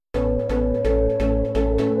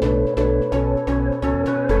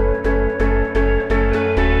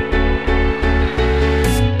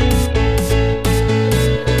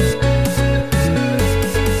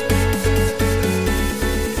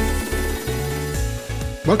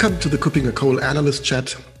Welcome to the Cooking a Coal Analyst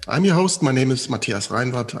Chat. I'm your host. My name is Matthias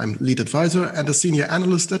Reinwarth. I'm lead advisor and a senior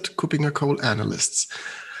analyst at Cooking a Coal Analysts.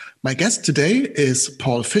 My guest today is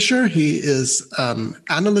Paul Fisher. He is an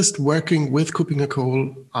analyst working with Cooking a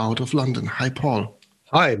Coal out of London. Hi, Paul.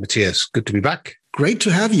 Hi, Matthias. Good to be back. Great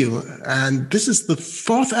to have you. And this is the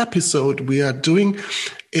fourth episode we are doing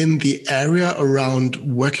in the area around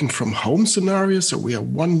working from home scenarios. So we are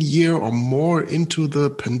 1 year or more into the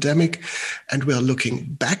pandemic, and we are looking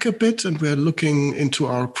back a bit, and we are looking into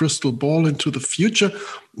our crystal ball into the future.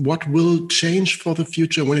 What will change for the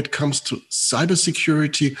future when it comes to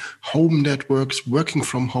cybersecurity, home networks, working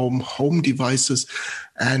from home, home devices,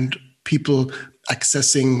 and people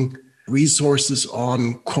accessing resources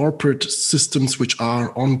on corporate systems which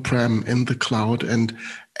are on-prem, in the cloud, and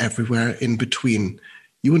everywhere in between.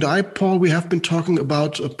 You and I, Paul, we have been talking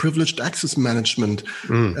about privileged access management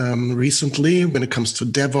recently when it comes to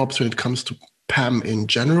DevOps, when it comes to PAM in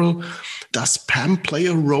general. Does PAM play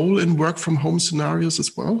a role in work from home scenarios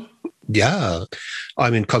as well? Yeah,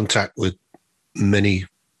 I'm in contact with many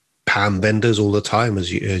PAM vendors all the time,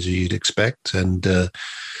 as you'd expect. And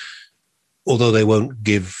although they won't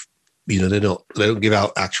give they don't give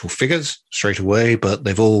out actual figures straight away, but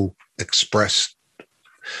they've all expressed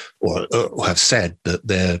or have said that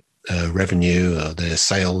their revenue, their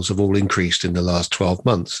sales have all increased in the last 12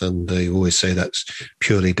 months. And they always say that's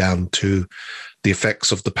purely down to the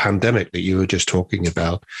effects of the pandemic that you were just talking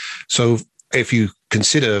about. So if you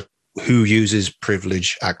consider who uses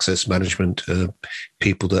privilege access management,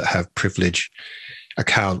 people that have privilege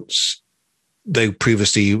accounts, they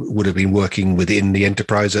previously would have been working within the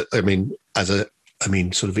enterprise. Sort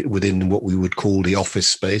of within what we would call the office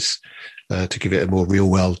space, to give it a more real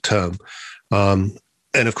world term. And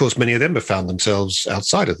of course, many of them have found themselves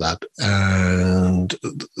outside of that, and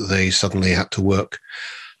they suddenly had to work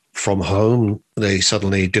from home. They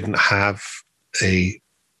suddenly didn't have a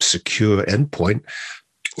secure endpoint,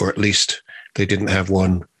 or at least they didn't have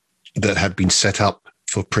one that had been set up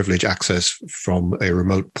for privilege access from a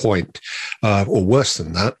remote point, or worse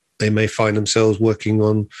than that, they may find themselves working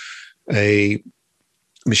on a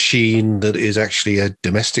machine that is actually a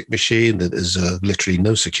domestic machine that is literally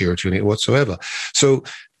no security in it whatsoever. So,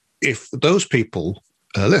 if those people,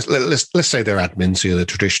 let's say they're admins, the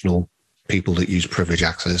traditional people that use privilege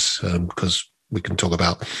access, because we can talk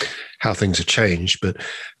about how things have changed, but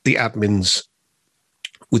the admins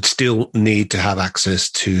would still need to have access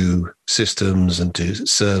to systems and to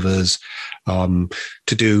servers to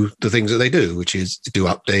do the things that they do, which is to do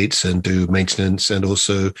updates and do maintenance, and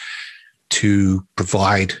also to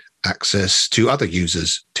provide access to other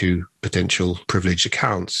users to potential privileged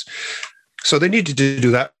accounts. So they needed to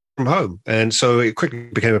do that from home. And so it quickly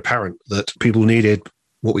became apparent that people needed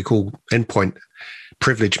what we call endpoint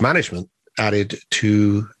privilege management added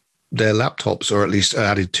to their laptops, or at least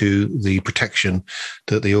added to the protection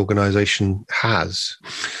that the organization has.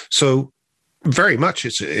 So very much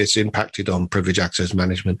it's impacted on privilege access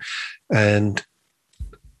management. And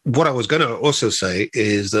what I was going to also say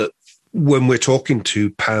is that when we're talking to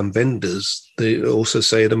PAM vendors, they also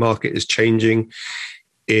say the market is changing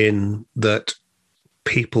in that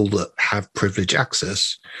people that have privilege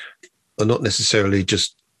access are not necessarily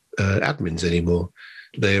just admins anymore.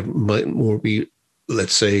 They might more be,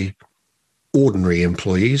 let's say, ordinary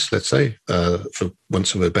employees, let's say, for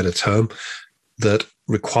want of a better term, that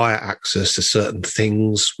require access to certain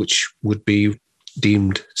things which would be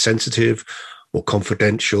deemed sensitive or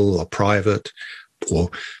confidential or private,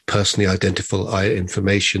 or personally identifiable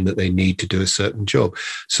information that they need to do a certain job.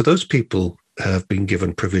 So those people have been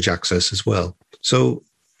given privilege access as well. So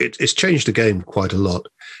it's changed the game quite a lot.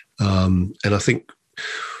 And I think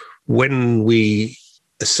when we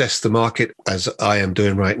assess the market, as I am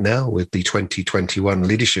doing right now with the 2021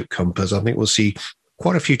 Leadership Compass, I think we'll see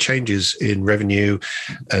quite a few changes in revenue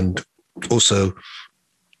and also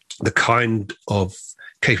the kind of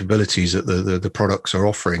capabilities that the products are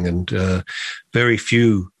offering. And very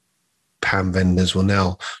few PAM vendors will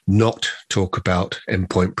now not talk about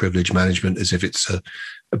endpoint privilege management as if it's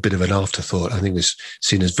a bit of an afterthought. I think it's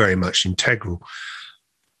seen as very much integral.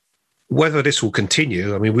 Whether this will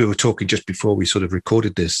continue, I mean, we were talking just before we sort of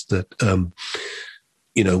recorded this that,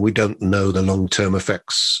 we don't know the long-term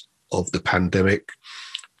effects of the pandemic.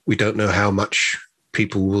 We don't know how much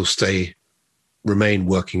people will remain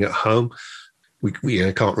working at home. We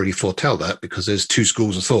can't really foretell that because there's two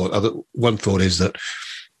schools of thought. One thought is that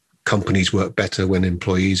companies work better when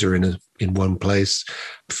employees are in one place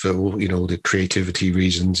for all the creativity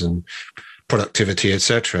reasons and productivity,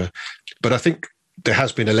 etc. But I think there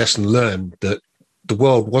has been a lesson learned that the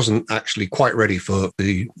world wasn't actually quite ready for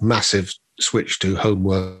the massive switch to home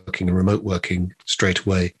working and remote working straight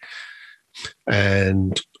away.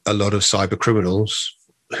 And a lot of cyber criminals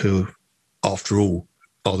who, after all,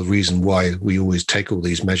 are the reason why we always take all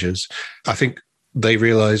these measures, I think they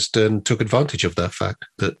realized and took advantage of that fact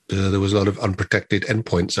that there was a lot of unprotected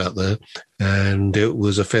endpoints out there, and it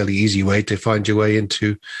was a fairly easy way to find your way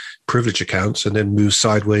into privilege accounts and then move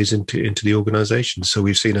sideways into the organization. So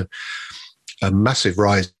we've seen a massive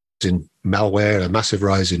rise in malware, a massive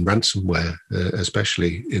rise in ransomware,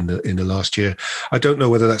 especially in the last year. I don't know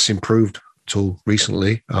whether that's improved at all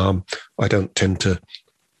recently. I don't tend to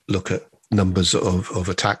look at numbers of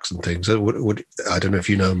attacks and things. I don't know if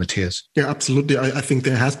you know, Matthias. Yeah, absolutely. I think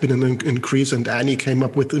there has been an increase, and Annie came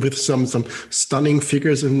up with some stunning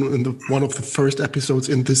figures in one of the first episodes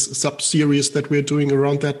in this sub-series that we're doing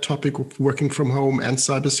around that topic of working from home and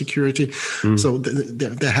cybersecurity. So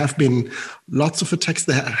there have been lots of attacks.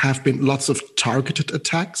 There have been lots of targeted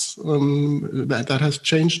attacks. That has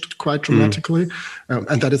changed quite dramatically.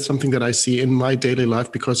 And that is something that I see in my daily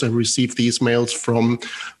life because I receive these mails from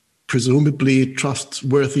presumably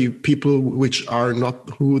trustworthy people which are not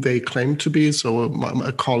who they claim to be. So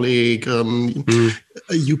a colleague, a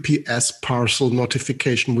UPS parcel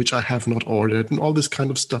notification, which I have not ordered, and all this kind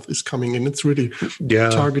of stuff is coming in. It's really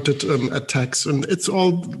targeted attacks, and it's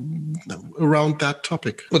all around that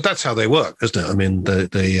topic. Well, that's how they work, isn't it? I mean,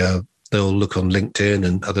 they'll look on LinkedIn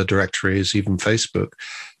and other directories, even Facebook,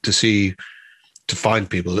 to find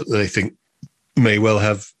people that they think may well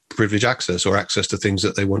have privilege access or access to things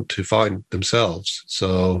that they want to find themselves.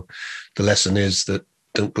 So the lesson is that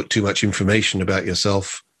don't put too much information about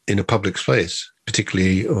yourself in a public space,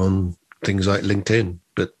 particularly on things like LinkedIn.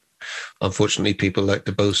 But unfortunately, people like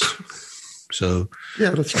to boast. So yeah,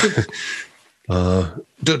 that's true.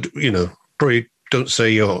 Probably don't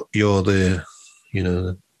say you're the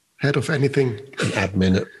head of anything, an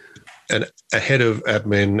admin, a head of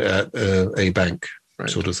admin at a bank, right,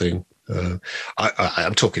 sort of thing.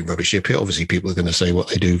 I'm talking rubbish here. Obviously, people are going to say what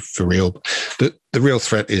they do for real. The real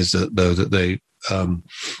threat is that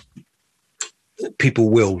people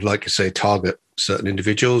will, like you say, target certain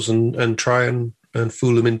individuals and try and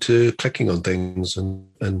fool them into clicking on things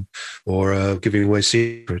or giving away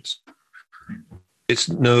secrets. It's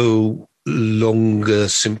no longer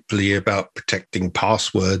simply about protecting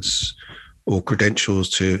passwords or credentials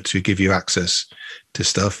to give you access to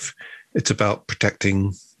stuff. It's about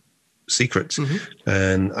protecting secrets.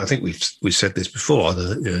 And I think we've said this before,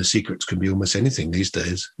 that secrets can be almost anything these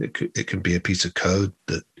days. It can be a piece of code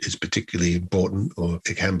that is particularly important, or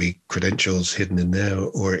it can be credentials hidden in there,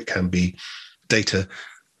 or it can be data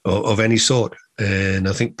of any sort. And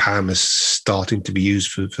I think PAM is starting to be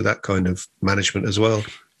used for that kind of management as well.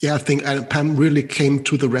 Yeah, I think PAM really came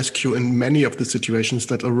to the rescue in many of the situations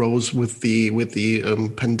that arose with the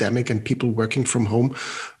pandemic and people working from home.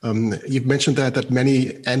 You've mentioned that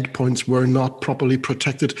many endpoints were not properly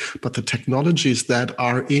protected, but the technologies that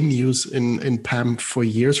are in use in PAM for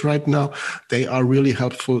years right now, they are really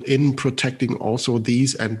helpful in protecting also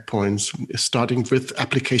these endpoints, starting with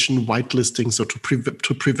application whitelisting, so to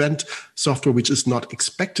prevent software which is not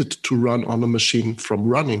expected to run on a machine from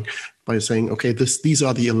running, by saying, okay, these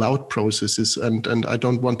are the allowed processes, and I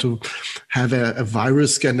don't want to have a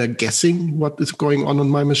virus scanner guessing what is going on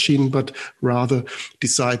my machine, but rather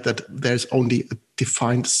decide that there's only a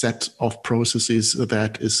defined set of processes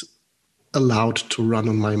that is allowed to run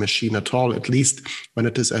on my machine at all, at least when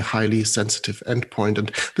it is a highly sensitive endpoint.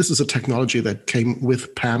 And this is a technology that came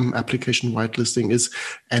with PAM. Application whitelisting is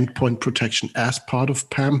endpoint protection as part of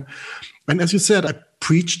PAM. And as you said, I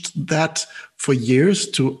preached that for years,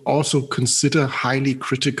 to also consider highly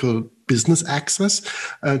critical business access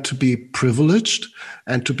to be privileged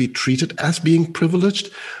and to be treated as being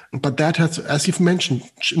privileged. But that has, as you've mentioned,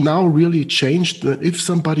 now really changed. If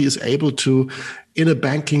somebody is able to, in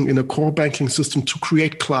a core banking system, to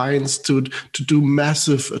create clients, to do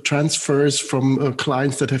massive transfers from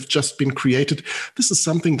clients that have just been created, this is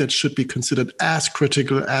something that should be considered as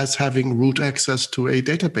critical as having root access to a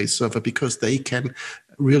database server, because they can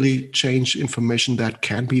really change information that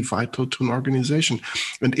can be vital to an organization.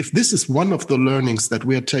 And if this is one of the learnings that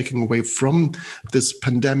we are taking away from this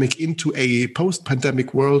pandemic into a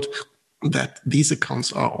post-pandemic world, that these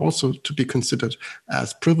accounts are also to be considered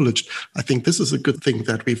as privileged, I think this is a good thing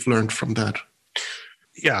that we've learned from that.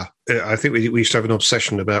 Yeah, I think we used to have an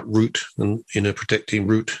obsession about root and protecting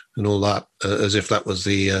root and all that, as if that was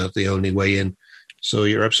the only way in. So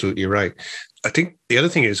you're absolutely right. I think the other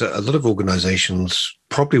thing is that a lot of organizations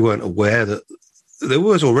probably weren't aware that there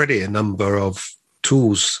was already a number of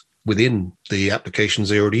tools within the applications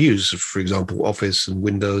they already use. For example, Office and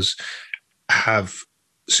Windows have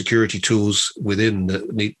security tools within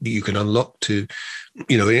that you can unlock to,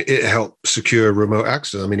 it helps secure remote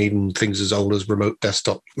access. I mean, even things as old as Remote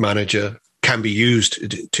Desktop Manager can be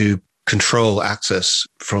used to control access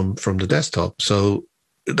from the desktop. So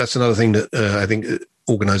that's another thing that I think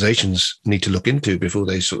organizations need to look into before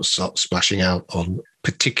they sort of start splashing out on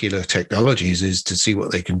particular technologies, is to see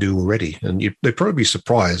what they can do already. And they'd probably be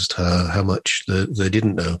surprised how much they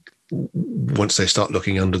didn't know once they start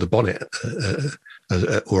looking under the bonnet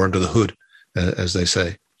or under the hood, as they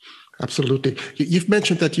say. Absolutely. You've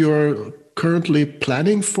mentioned that you're currently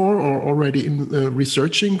planning for or already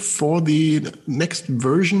researching for the next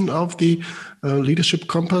version of the Leadership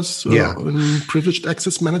Compass in privileged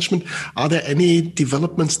access management. Are there any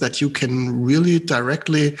developments that you can really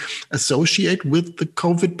directly associate with the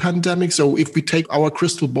COVID pandemic? So if we take our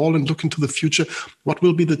crystal ball and look into the future, what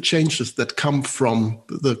will be the changes that come from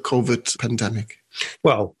the COVID pandemic?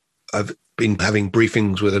 Well, I've been having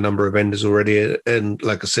briefings with a number of vendors already, and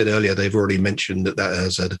like I said earlier, they've already mentioned that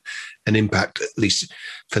has had an impact, at least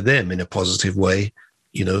for them, in a positive way.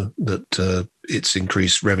 That it's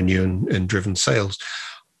increased revenue and driven sales.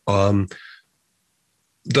 Those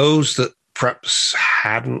that perhaps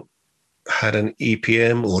hadn't had an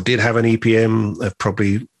EPM or did have an EPM have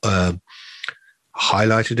probably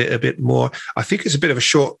highlighted it a bit more. I think it's a bit of a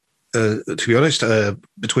short. To be honest,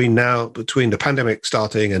 between the pandemic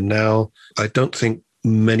starting and now, I don't think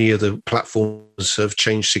many of the platforms have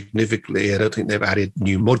changed significantly. I don't think they've added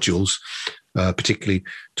new modules, particularly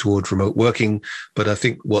towards remote working. But I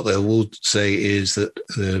think what they will say is that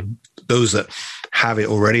those that have it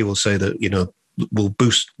already will say that,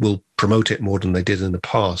 will promote it more than they did in the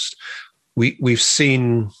past. We've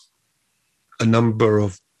seen a number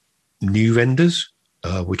of new vendors,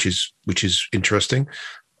 which is interesting.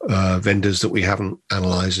 Vendors that we haven't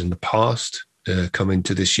analyzed in the past come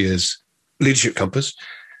into this year's Leadership Compass.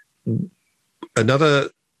 A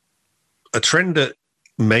trend that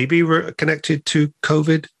may be connected to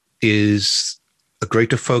COVID is a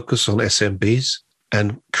greater focus on SMBs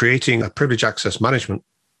and creating a privileged access management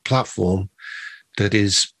platform that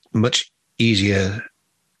is much easier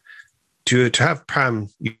to have. PAM,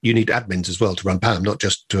 you need admins as well to run PAM, not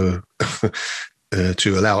just to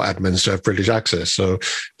to allow admins to have privileged access. So,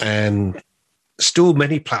 and still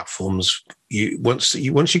many platforms, once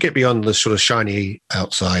you get beyond the sort of shiny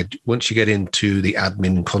outside, once you get into the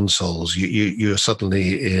admin consoles, you're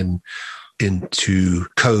suddenly into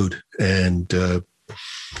code and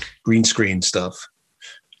green screen stuff.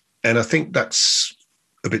 And I think that's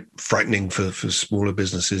a bit frightening for smaller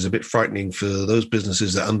businesses, a bit frightening for those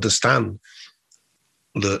businesses that understand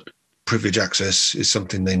that privileged access is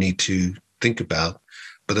something they need to think about,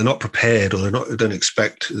 but they're not prepared, or don't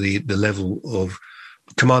expect the level of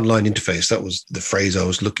command line interface. That was the phrase I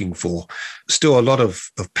was looking for. Still, a lot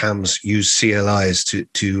of PAMs use CLIs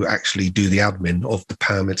to actually do the admin of the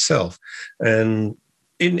PAM itself. And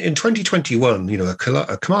in 2021,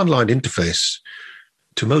 a command line interface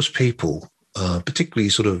to most people, particularly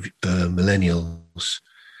sort of millennials,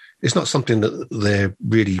 is not something that they're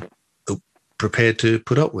really prepared to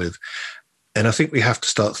put up with. And I think we have to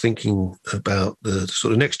start thinking about the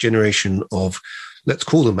sort of next generation of, let's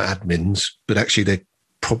call them admins, but actually they're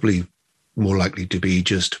probably more likely to be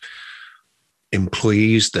just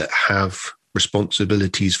employees that have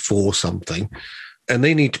responsibilities for something. And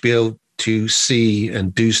they need to be able to see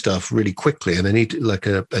and do stuff really quickly. And they need like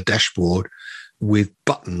a dashboard with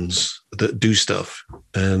buttons that do stuff.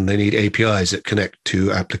 And they need APIs that connect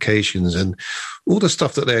to applications and all the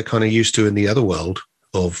stuff that they're kind of used to in the other world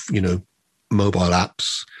of, mobile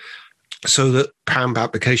apps, so that PAM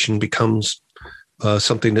application becomes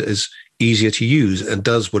something that is easier to use and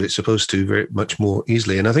does what it's supposed to very much more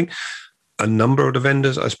easily. And I think a number of the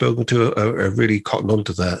vendors I've spoken to are really cotton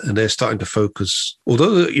onto that, and they're starting to focus.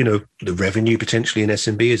 Although the revenue potentially in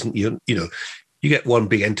SMB isn't, you get one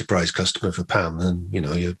big enterprise customer for PAM, and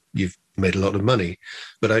you've made a lot of money.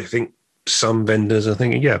 But I think some vendors are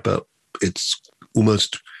thinking, but it's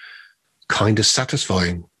almost kind of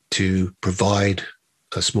satisfying to provide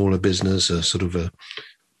a smaller business, a sort of a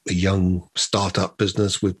young startup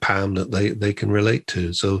business with PAM that they can relate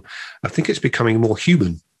to. So I think it's becoming more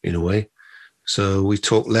human in a way. So we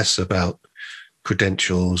talk less about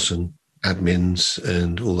credentials and admins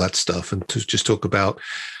and all that stuff, and to just talk about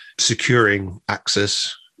securing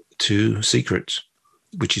access to secrets,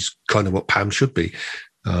 which is kind of what PAM should be.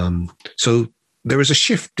 So there is a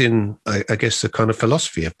shift in, I guess, the kind of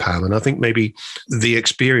philosophy of PAM. And I think maybe the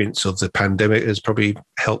experience of the pandemic has probably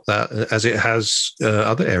helped that, as it has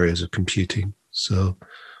other areas of computing. So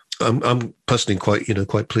I'm personally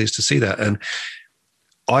quite pleased to see that. And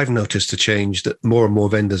I've noticed a change that more and more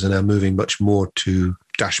vendors are now moving much more to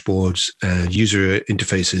dashboards and user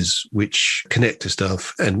interfaces which connect to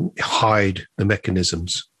stuff and hide the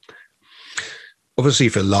mechanisms. Obviously,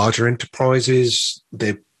 for larger enterprises,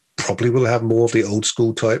 they probably will have more of the old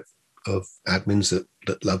school type of admins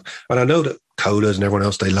that love. And I know that coders and everyone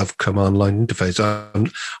else, they love command line interface.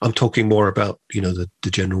 I'm talking more about, the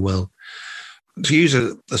general well. To use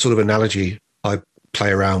a sort of analogy, I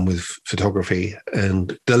play around with photography,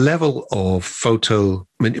 and the level of photo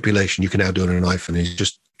manipulation you can now do on an iPhone is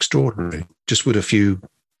just extraordinary, just with a few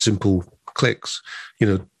simple clicks.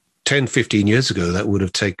 10, 15 years ago,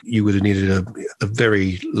 you would have needed a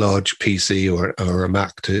very large PC or a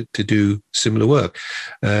Mac to do similar work.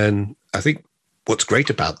 And I think what's great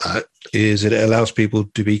about that is it allows people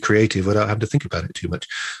to be creative without having to think about it too much.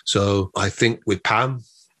 So I think with PAM,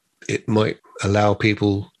 it might allow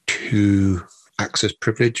people to access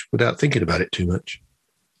privilege without thinking about it too much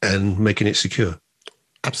and making it secure.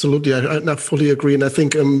 Absolutely. I fully agree. And I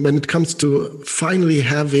think when it comes to finally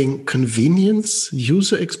having convenience,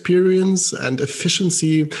 user experience, and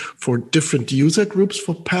efficiency for different user groups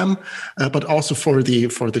for PAM, but also for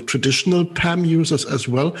the traditional PAM users as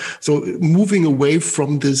well. So moving away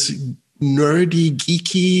from this nerdy,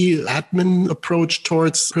 geeky admin approach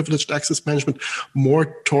towards privileged access management,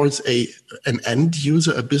 more towards an end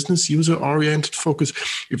user, a business user oriented focus.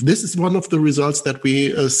 If this is one of the results that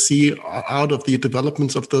we see out of the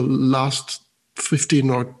developments of the last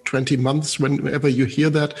 15 or 20 months, whenever you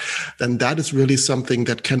hear that, then that is really something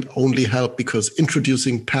that can only help, because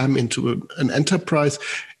introducing PAM into an enterprise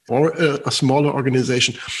or a smaller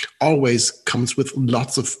organization always comes with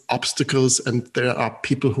lots of obstacles, and there are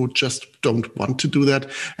people who just don't want to do that.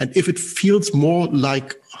 And if it feels more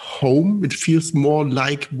like home, it feels more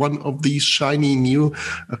like one of these shiny new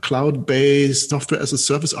cloud-based software as a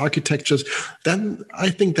service architectures, then I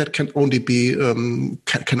think that can only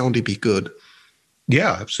be good.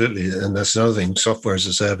 Yeah, absolutely. And that's another thing. Software as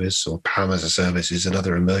a service, or PAM as a service, is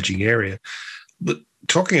another emerging area. But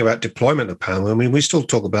talking about deployment of PAM, I mean, we still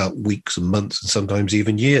talk about weeks and months and sometimes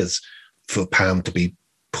even years for PAM to be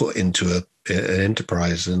put into an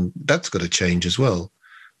enterprise, and that's got to change as well.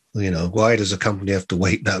 Why does a company have to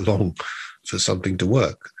wait that long for something to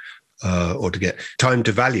work or to get time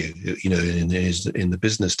to value, in the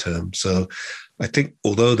business term? So I think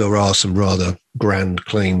although there are some rather grand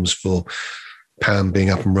claims for PAM being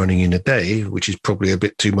up and running in a day, which is probably a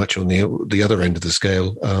bit too much on the other end of the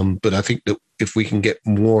scale. But I think that if we can get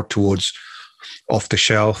more towards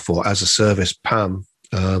off-the-shelf or as-a-service PAM,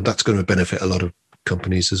 that's going to benefit a lot of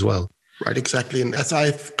companies as well. Right, exactly. And as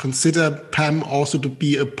I consider PAM also to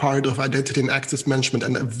be a part of identity and access management,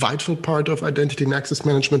 and a vital part of identity and access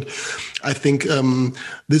management, I think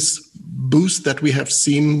this boost that we have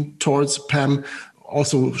seen towards PAM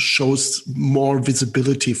also shows more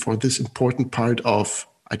visibility for this important part of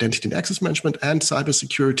identity and access management and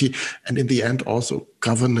cybersecurity, and in the end also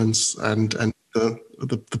governance and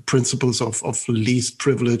the principles of least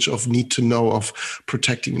privilege, of need to know, of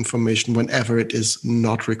protecting information whenever it is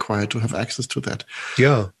not required to have access to that.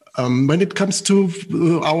 Yeah. When it comes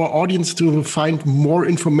to our audience to find more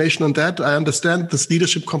information on that, I understand this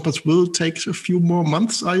leadership compass will take a few more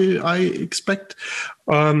months, I expect.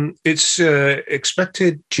 It's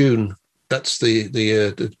expected June. That's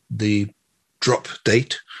the drop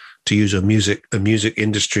date, to use a music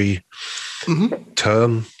industry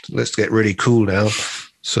term. Let's get really cool now.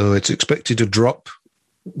 So it's expected to drop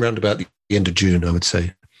around about the end of June, I would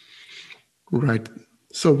say. Right.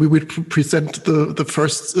 So we will present the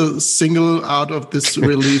first single out of this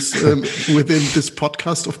release within this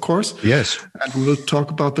podcast, of course. Yes. And we will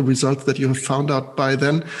talk about the results that you have found out by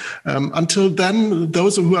then. Until then,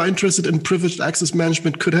 those who are interested in privileged access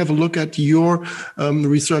management could have a look at your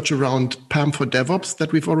research around PAM for DevOps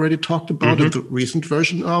that we've already talked about, and the recent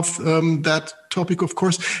version of that topic, of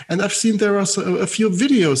course. And I've seen there are a few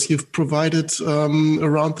videos you've provided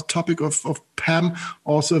around the topic of PAM,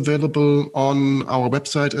 also available on our website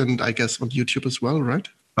and I guess on YouTube as well, right?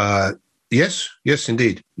 Yes,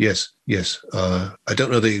 indeed. Yes. I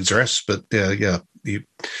don't know the address, but yeah. You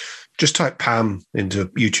just type PAM into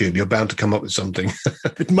YouTube. You're bound to come up with something.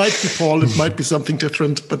 It might be Paul. It might be something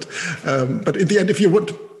different, but in the end, if you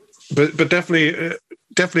would, but definitely,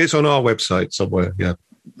 it's on our website somewhere. Yeah.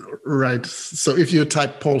 Right. So if you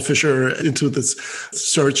type Paul Fisher into this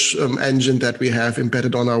search engine that we have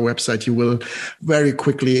embedded on our website, you will very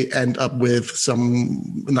quickly end up with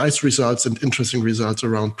some nice results and interesting results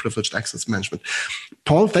around privileged access management.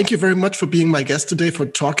 Paul, thank you very much for being my guest today, for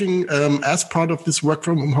talking as part of this Work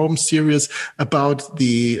from Home series about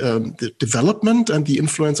the development and the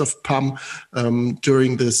influence of PAM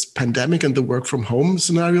during this pandemic and the work from home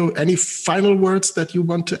scenario. Any final words that you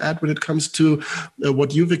want to add when it comes to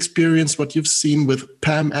what you've experienced, what you've seen with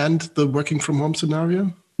PAM and the working from home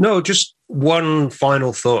scenario? No, just one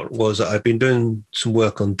final thought was that I've been doing some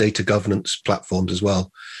work on data governance platforms as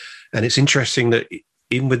well. And it's interesting that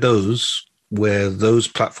even with those, where those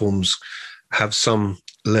platforms have some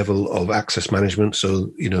level of access management,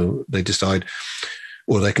 so, they decide,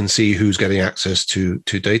 or they can see who's getting access to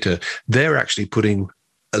data, they're actually putting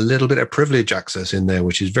a little bit of privilege access in there,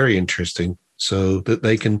 which is very interesting, so that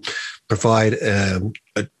they can provide a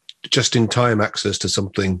just-in-time access to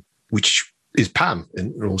something which is PAM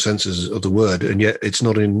in all senses of the word, and yet it's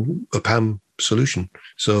not in a PAM solution.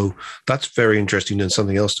 So that's very interesting and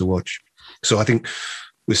something else to watch. So I think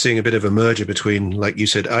we're seeing a bit of a merger between, like you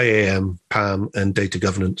said, IAM, PAM, and data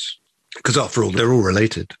governance, because after all, they're all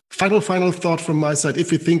related. Final thought from my side.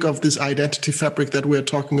 If you think of this identity fabric that we're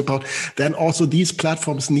talking about, then also these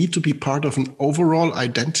platforms need to be part of an overall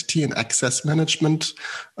identity and access management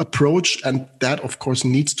approach. And that, of course,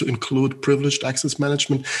 needs to include privileged access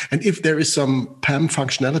management. And if there is some PAM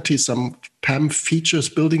functionality, some PAM features,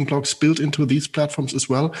 building blocks built into these platforms as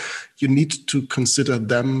well, you need to consider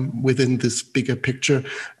them within this bigger picture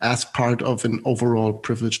as part of an overall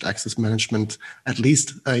privileged access management, at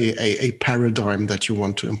least a paradigm that you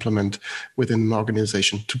want to implement within an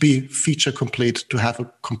organization to be feature complete, to have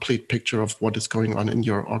a complete picture of what is going on in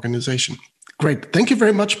your organization. Great. Thank you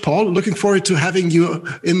very much, Paul. Looking forward to having you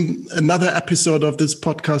in another episode of this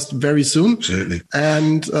podcast very soon. Absolutely.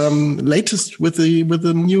 And latest with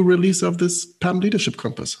the new release of this PAM Leadership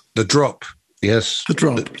Compass. The drop. Yes. The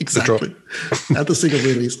drop. Exactly. The drop. And the single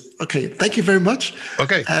release. Okay. Thank you very much.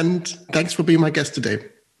 Okay. And thanks for being my guest today.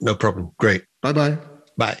 No problem. Great. Bye-bye.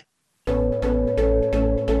 Bye.